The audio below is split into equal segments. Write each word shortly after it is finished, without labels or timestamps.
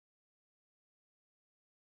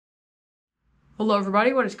Hello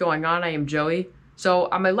everybody, what is going on? I am Joey. So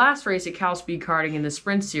on my last race at CalSpeed Karting in the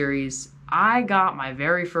Sprint Series, I got my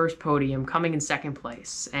very first podium, coming in second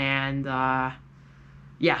place. And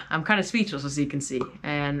yeah, I'm kind of speechless, as you can see.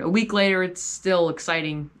 And a week later, it's still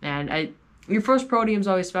exciting. And your first podium's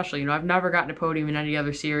always special. You know, I've never gotten a podium in any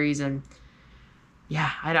other series, and yeah,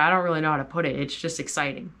 I don't really know how to put it. It's just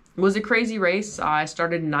exciting. It was a crazy race. I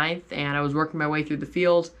started in 9th, and I was working my way through the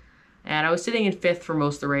field. And I was sitting in 5th for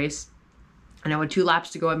most of the race. And with 2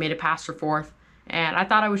 laps to go, I made a pass for 4th. And I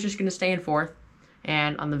thought I was just going to stay in 4th.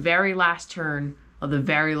 And on the very last turn of the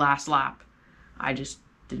very last lap, I just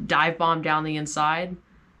did a dive bomb down the inside.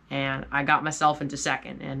 And I got myself into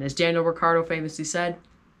 2nd. And as Daniel Ricciardo famously said,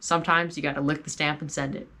 sometimes you got to lick the stamp and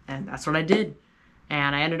send it. And that's what I did.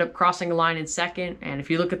 And I ended up crossing a line in 2nd. And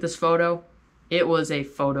if you look at this photo, it was a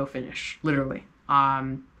photo finish, literally.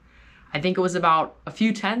 I think it was about a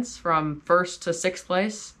few tenths from 1st to 6th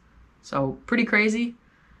place. So pretty crazy,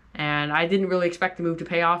 and I didn't really expect the move to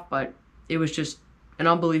pay off, but it was just an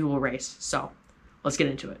unbelievable race. So let's get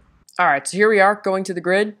into it. All right, so here we are going to the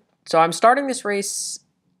grid. So I'm starting this race,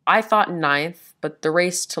 I thought in 9th, but the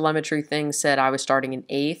race telemetry thing said I was starting in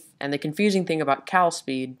 8th. And the confusing thing about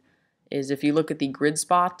CalSpeed is if you look at the grid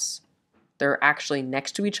spots, they're actually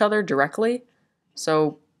next to each other directly.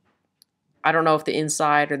 So I don't know if the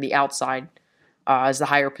inside or the outside is the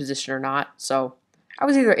higher position or not. So I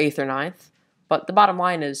was either 8th or 9th, but the bottom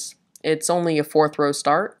line is it's only a 4th row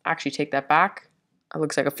start. Actually, take that back. It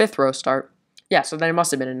looks like a 5th row start. Yeah, so then it must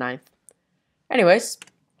have been in 9th. Anyways,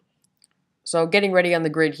 so getting ready on the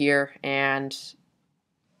grid here, and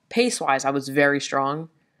pace-wise, I was very strong.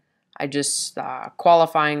 I just,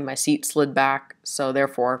 qualifying, my seat slid back, so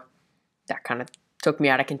therefore that kind of took me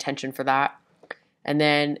out of contention for that. And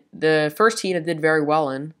then the first heat I did very well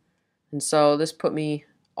in, and so this put me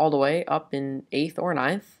all the way up in 8th or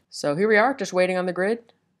 9th. So here we are, just waiting on the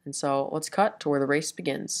grid. And so let's cut to where the race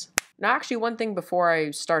begins. Now, actually, one thing before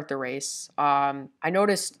I start the race, I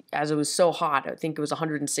noticed as it was so hot, I think it was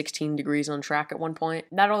 116 degrees on track at one point.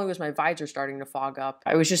 Not only was my visor starting to fog up,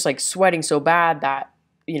 I was just like sweating so bad that,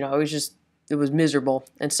 you know, it was miserable.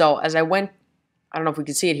 And so as I went, I don't know if we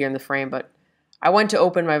can see it here in the frame, but I went to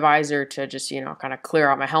open my visor to just, you know, kind of clear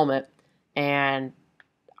out my helmet, and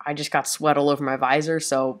I just got sweat all over my visor,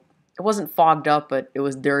 so it wasn't fogged up, but it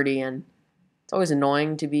was dirty, and it's always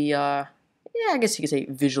annoying to be, yeah, I guess you could say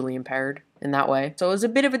visually impaired in that way. So it was a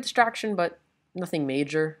bit of a distraction, but nothing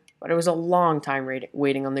major. But it was a long time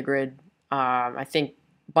waiting on the grid. I think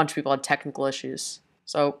a bunch of people had technical issues.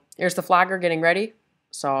 So here's the flagger getting ready.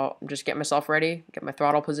 So I'm just getting myself ready, get my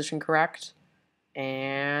throttle position correct,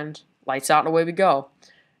 and lights out and away we go.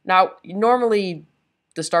 Now, normally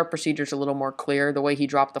the start procedure is a little more clear. The way he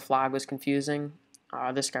dropped the flag was confusing.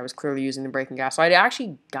 This guy was clearly using the braking gas. So I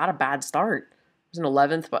actually got a bad start. It was in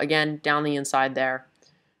 11th, but again, down the inside there.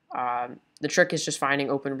 The trick is just finding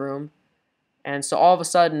open room. And so all of a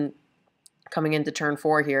sudden, coming into turn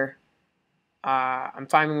 4 here, I'm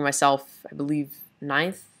finding myself, I believe,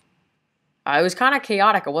 9th. It was kind of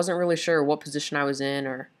chaotic. I wasn't really sure what position I was in,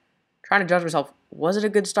 or trying to judge myself, was it a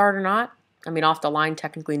good start or not? I mean, off the line,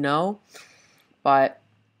 technically no. But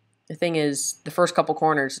the thing is, the first couple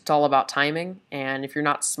corners, it's all about timing, and if you're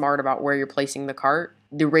not smart about where you're placing the cart,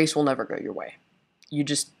 the race will never go your way. You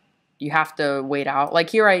have to wait out. Like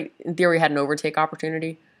here, I, in theory, had an overtake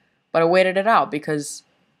opportunity, but I waited it out because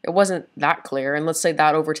it wasn't that clear, and let's say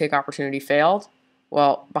that overtake opportunity failed.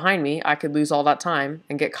 Well, behind me, I could lose all that time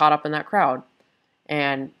and get caught up in that crowd.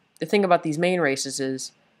 And the thing about these main races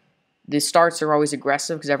is the starts are always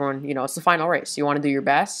aggressive because everyone, you know, it's the final race. You want to do your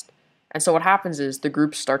best. And so what happens is the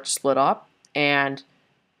groups start to split up, and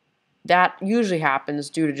that usually happens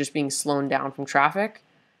due to just being slowed down from traffic.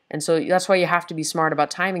 And so that's why you have to be smart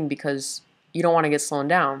about timing, because you don't want to get slowed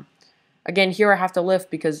down. Again, here I have to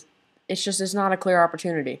lift because it's not a clear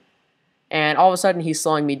opportunity. And all of a sudden he's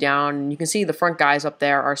slowing me down, and you can see the front guys up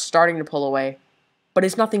there are starting to pull away, but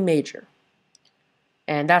it's nothing major.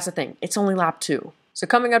 And that's the thing, it's only lap 2. So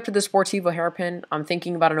coming up to the Sportivo hairpin, I'm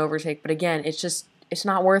thinking about an overtake, but again, it's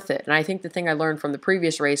not worth it. And I think the thing I learned from the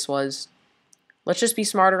previous race was, let's just be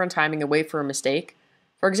smarter on timing and wait for a mistake.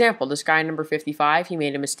 For example, this guy number 55, he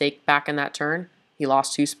made a mistake back in that turn. He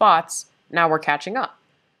lost 2 spots. Now we're catching up.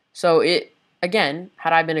 So again,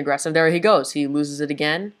 had I been aggressive, there he goes. He loses it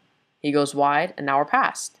again. He goes wide, and now we're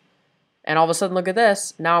past. And all of a sudden, look at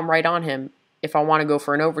this. Now I'm right on him. If I want to go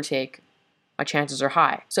for an overtake, my chances are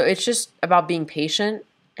high. So it's just about being patient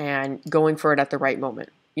and going for it at the right moment.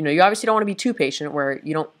 You know, you obviously don't want to be too patient where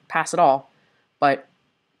you don't pass at all, but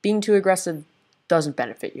being too aggressive doesn't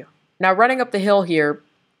benefit you. Now, running up the hill here,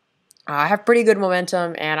 I have pretty good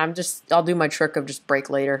momentum, and I'll do my trick of just brake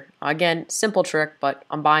later. Again, simple trick, but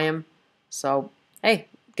I'm by him. So, hey,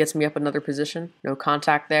 gets me up another position. No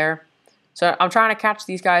contact there. So I'm trying to catch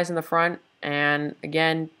these guys in the front, and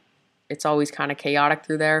again, it's always kind of chaotic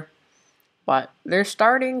through there. But they're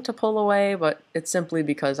starting to pull away, but it's simply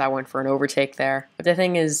because I went for an overtake there. But the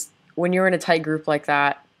thing is, when you're in a tight group like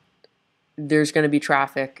that, there's going to be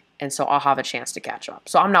traffic, and so I'll have a chance to catch up.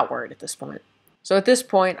 So I'm not worried at this point. So at this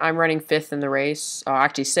point, I'm running 5th in the race.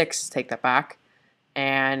 Actually 6th, take that back.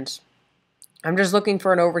 And I'm just looking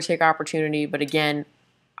for an overtake opportunity, but again,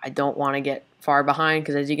 I don't want to get far behind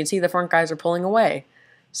because as you can see, the front guys are pulling away.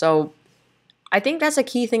 So I think that's a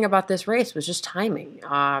key thing about this race was just timing.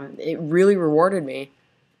 It really rewarded me.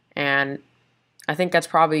 And I think that's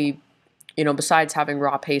probably, besides having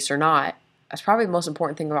raw pace or not, that's probably the most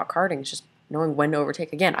important thing about karting is just knowing when to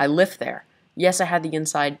overtake. Again, I lift there. Yes, I had the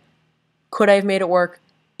inside. Could I have made it work?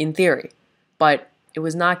 In theory. But it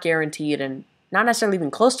was not guaranteed and not necessarily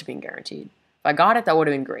even close to being guaranteed. If I got it, that would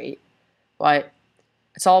have been great. But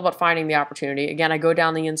it's all about finding the opportunity. Again, I go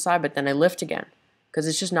down the inside, but then I lift again because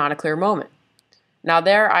it's just not a clear moment. Now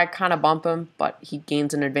there, I kind of bump him, but he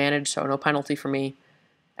gains an advantage, so no penalty for me.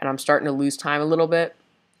 And I'm starting to lose time a little bit.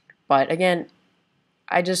 But again,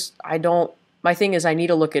 my thing is I need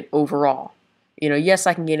to look at overall. Yes,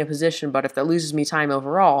 I can gain a position, but if that loses me time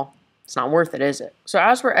overall, it's not worth it, is it? So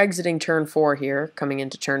as we're exiting turn 4 here, coming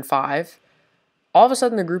into turn 5, all of a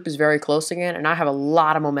sudden the group is very close again, and I have a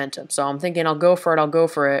lot of momentum. So I'm thinking I'll go for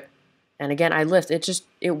it. And again, I lift.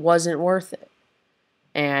 It wasn't worth it.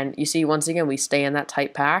 And you see, once again, we stay in that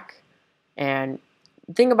tight pack. And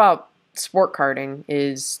the thing about sport karting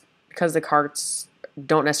is because the karts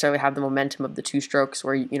don't necessarily have the momentum of the 2 strokes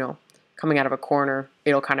where, coming out of a corner,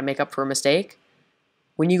 it'll kind of make up for a mistake.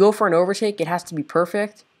 When you go for an overtake, it has to be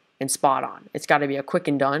perfect and spot on. It's got to be a quick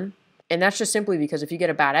and done. And that's just simply because if you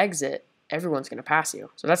get a bad exit, everyone's going to pass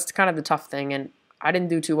you. So that's kind of the tough thing. And I didn't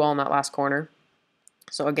do too well in that last corner.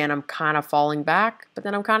 So again, I'm kind of falling back, but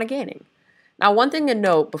then I'm kind of gaining. Now, one thing to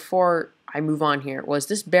note before I move on here was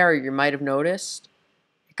this barrier you might have noticed.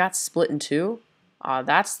 It got split in 2.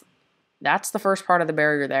 That's the first part of the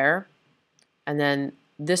barrier there. And then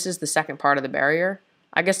this is the second part of the barrier.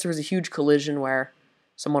 I guess there was a huge collision where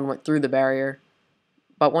someone went through the barrier.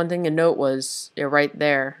 But one thing to note was right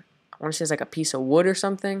there, I want to say it's like a piece of wood or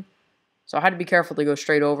something. So I had to be careful to go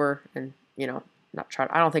straight over and, not try.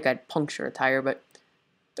 I don't think I'd puncture a tire, but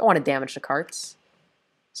don't want to damage the karts.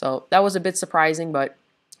 So that was a bit surprising, but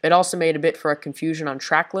it also made a bit for a confusion on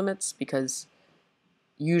track limits because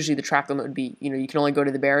usually the track limit would be, you can only go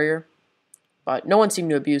to the barrier. But no one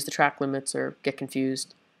seemed to abuse the track limits or get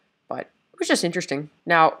confused. But it was just interesting.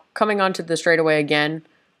 Now, coming onto the straightaway again,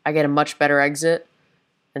 I get a much better exit.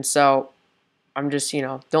 And so I'm just,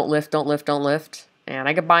 don't lift. And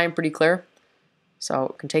I get by him pretty clear.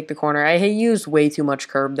 So can take the corner. I used way too much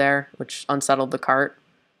curb there, which unsettled the kart.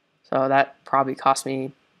 So that probably cost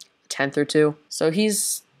me a 10th or 2. So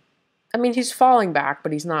he's falling back,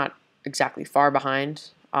 but he's not exactly far behind.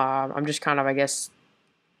 I'm just kind of, I guess,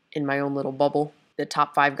 in my own little bubble. The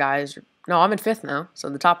top 5 guys, no, I'm in 5th now. So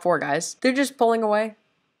the top 4 guys, they're just pulling away.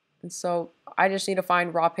 And so I just need to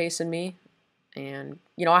find raw pace in me. And,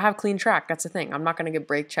 I have clean track. That's the thing. I'm not going to get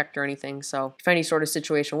brake checked or anything. So if any sort of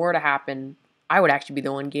situation were to happen, I would actually be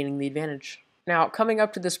the one gaining the advantage. Now, coming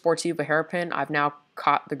up to the Sportiva hairpin, I've now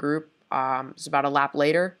caught the group. It's about a lap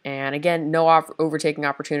later. And again, no overtaking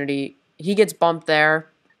opportunity. He gets bumped there.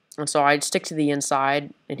 And so I stick to the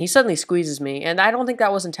inside. And he suddenly squeezes me. And I don't think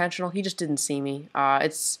that was intentional. He just didn't see me.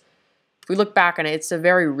 If we look back on it, it's a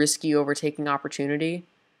very risky overtaking opportunity.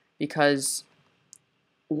 Because,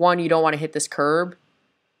 one, you don't want to hit this curb.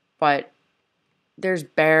 But there's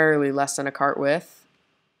barely less than a kart width.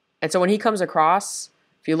 And so when he comes across,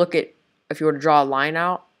 if you were to draw a line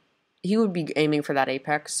out, he would be aiming for that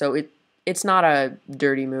apex. So it's not a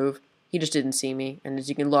dirty move. He just didn't see me. And as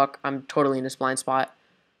you can look, I'm totally in this blind spot.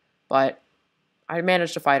 But I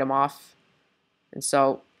managed to fight him off. And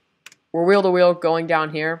so we're wheel to wheel going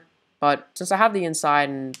down here. But since I have the inside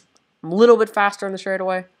and I'm a little bit faster in the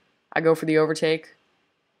straightaway, I go for the overtake,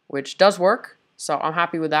 which does work. So I'm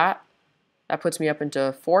happy with that. That puts me up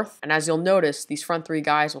into 4th. And as you'll notice, these front 3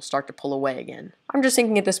 guys will start to pull away again. I'm just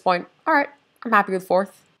thinking at this point, all right, I'm happy with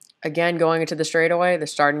 4th. Again, going into the straightaway, they're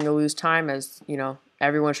starting to lose time as,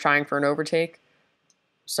 everyone's trying for an overtake.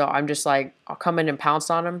 So I'm just like, I'll come in and pounce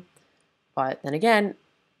on him. But then again,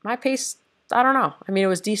 my pace, I don't know. It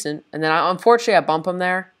was decent. And then unfortunately, I bump him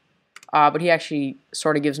there. But he actually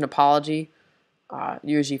sort of gives an apology.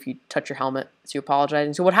 Usually if you touch your helmet, it's you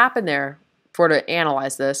apologizing. So what happened there, to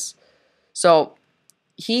analyze this, so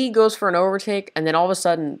he goes for an overtake, and then all of a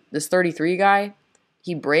sudden, this 33 guy,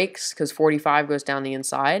 he brakes because 45 goes down the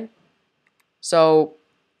inside. So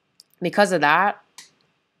because of that,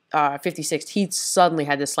 56, he suddenly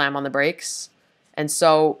had to slam on the brakes. And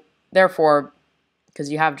so, therefore,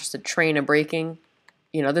 because you have just a train of braking,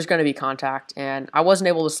 you know, there's going to be contact. And I wasn't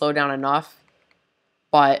able to slow down enough.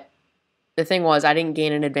 But the thing was, I didn't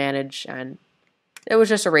gain an advantage. And it was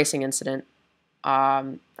just a racing incident.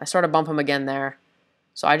 I sort of bump him again there.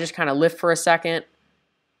 So I just kind of lift for a second,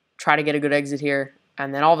 try to get a good exit here.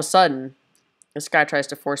 And then all of a sudden, this guy tries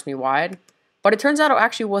to force me wide. But it turns out it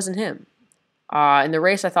actually wasn't him. In the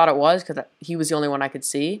race, I thought it was because he was the only one I could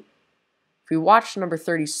see. If we watch number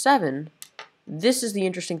 37, this is the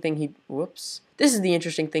interesting thing This is the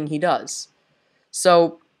interesting thing he does.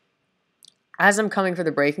 So, as I'm coming for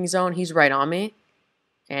the braking zone, he's right on me.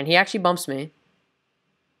 And he actually bumps me.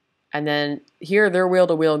 And then here, they're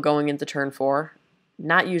wheel-to-wheel going into turn 4.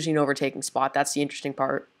 Not using an overtaking spot. That's the interesting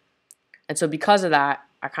part. And so because of that,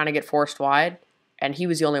 I kind of get forced wide. And he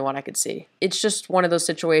was the only one I could see. It's just one of those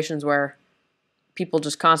situations where people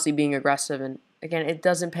just constantly being aggressive, and again, it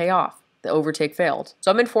doesn't pay off. The overtake failed.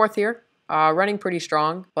 So I'm in 4th here, running pretty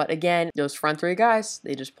strong, but again, those front 3 guys,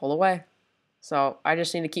 they just pull away. So I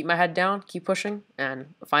just need to keep my head down, keep pushing,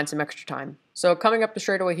 and find some extra time. So coming up the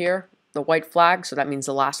straightaway here, the white flag, so that means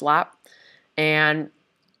the last lap, and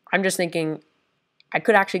I'm just thinking I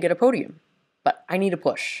could actually get a podium, but I need to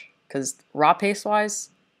push, because raw pace-wise,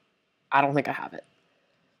 I don't think I have it.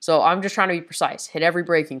 So I'm just trying to be precise, hit every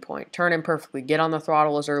braking point, turn in perfectly, get on the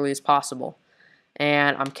throttle as early as possible.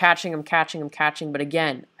 And I'm catching, but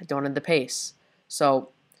again, I don't have the pace. So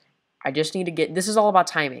I just need to get, this is all about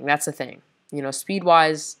timing, that's the thing. You know,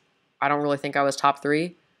 speed-wise, I don't really think I was top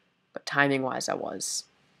 3, but timing-wise, I was.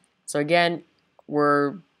 So again,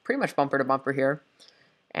 we're pretty much bumper to bumper here.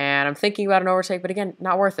 And I'm thinking about an overtake, but again,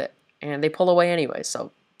 not worth it. And they pull away anyway,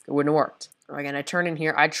 so it wouldn't have worked. Again, I turn in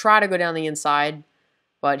here, I try to go down the inside,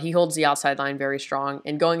 but he holds the outside line very strong.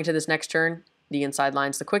 And going into this next turn, the inside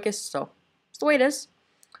line's the quickest, so it's the way it is.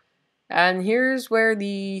 And here's where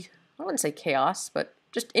the, I wouldn't say chaos, but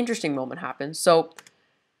just interesting moment happens. So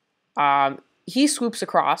he swoops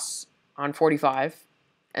across on 45,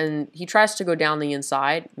 and he tries to go down the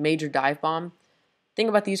inside, major dive bomb. Thing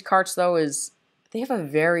about these karts, though, is they have a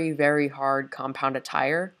very, very hard compounded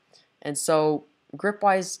tire. And so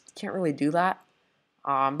grip-wise, can't really do that.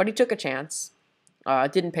 But he took a chance.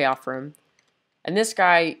 It didn't pay off for him. And this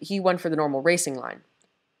guy, he went for the normal racing line.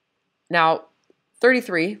 Now,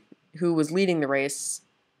 33, who was leading the race,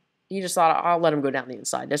 he just thought, I'll let him go down the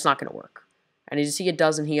inside. That's not going to work. And as you see, it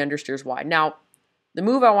does, and he understeers wide. Now, the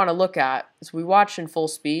move I want to look at is we watch in full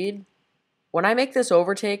speed. When I make this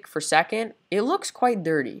overtake for second, it looks quite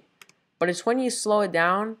dirty. But it's when you slow it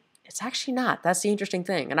down, it's actually not. That's the interesting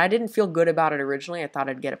thing. And I didn't feel good about it originally. I thought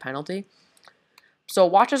I'd get a penalty. So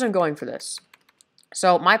watch as I'm going for this.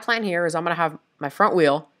 So my plan here is I'm going to have my front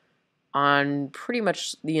wheel on pretty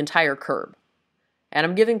much the entire curb. And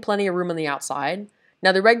I'm giving plenty of room on the outside.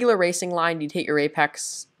 Now the regular racing line, you'd hit your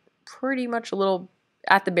apex pretty much a little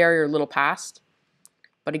at the barrier, a little past.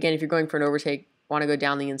 But again, if you're going for an overtake, want to go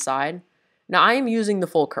down the inside. Now I am using the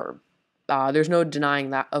full curb. There's no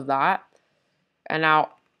denying that of that. And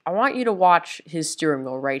now I want you to watch his steering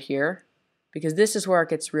wheel right here, because this is where it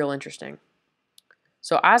gets real interesting.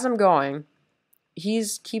 So as I'm going, he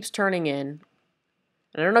keeps turning in.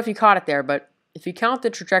 And I don't know if you caught it there, but if you count the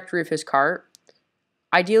trajectory of his kart,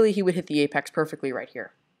 ideally he would hit the apex perfectly right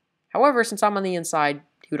here. However, since I'm on the inside,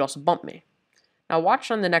 he would also bump me. Now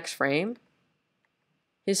watch on the next frame.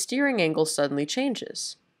 His steering angle suddenly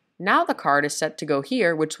changes. Now the kart is set to go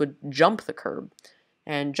here, which would jump the curb.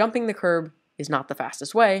 And jumping the curb is not the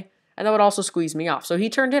fastest way, and that would also squeeze me off. So he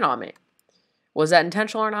turned in on me. Was that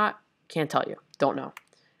intentional or not? Can't tell you. Don't know.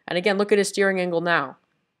 And again, look at his steering angle now.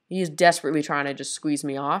 He is desperately trying to just squeeze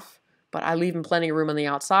me off, but I leave him plenty of room on the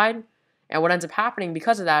outside. And what ends up happening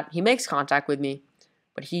because of that, he makes contact with me,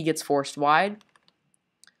 but he gets forced wide.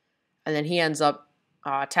 And then he ends up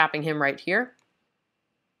tapping him right here.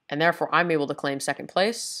 And therefore, I'm able to claim second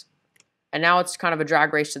place. And now it's kind of a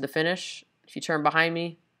drag race to the finish. If you turn behind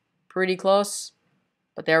me, pretty close.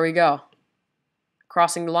 But there we go.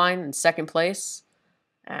 Crossing the line in second place.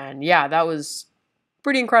 And yeah, that was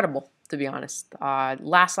pretty incredible, to be honest.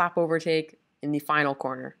 Last lap overtake in the final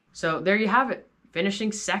corner. So there you have it.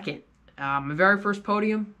 Finishing second. My very first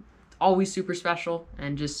podium. Always super special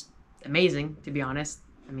and just amazing, to be honest.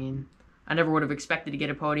 I mean, I never would have expected to get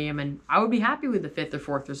a podium, and I would be happy with the 5th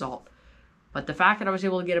or 4th result. But the fact that I was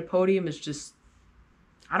able to get a podium is just,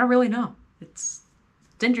 I don't really know. It's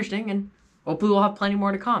interesting, and hopefully we'll have plenty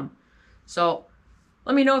more to come. So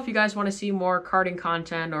Let me know if you guys want to see more karting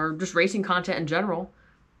content or just racing content in general.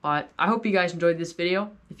 But I hope you guys enjoyed this video.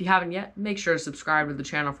 If you haven't yet, make sure to subscribe to the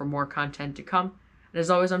channel for more content to come. And as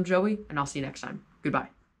always, I'm Joey, and I'll see you next time. Goodbye.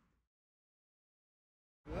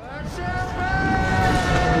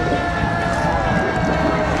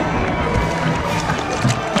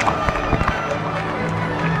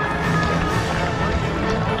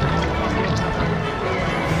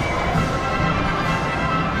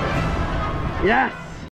 Yes!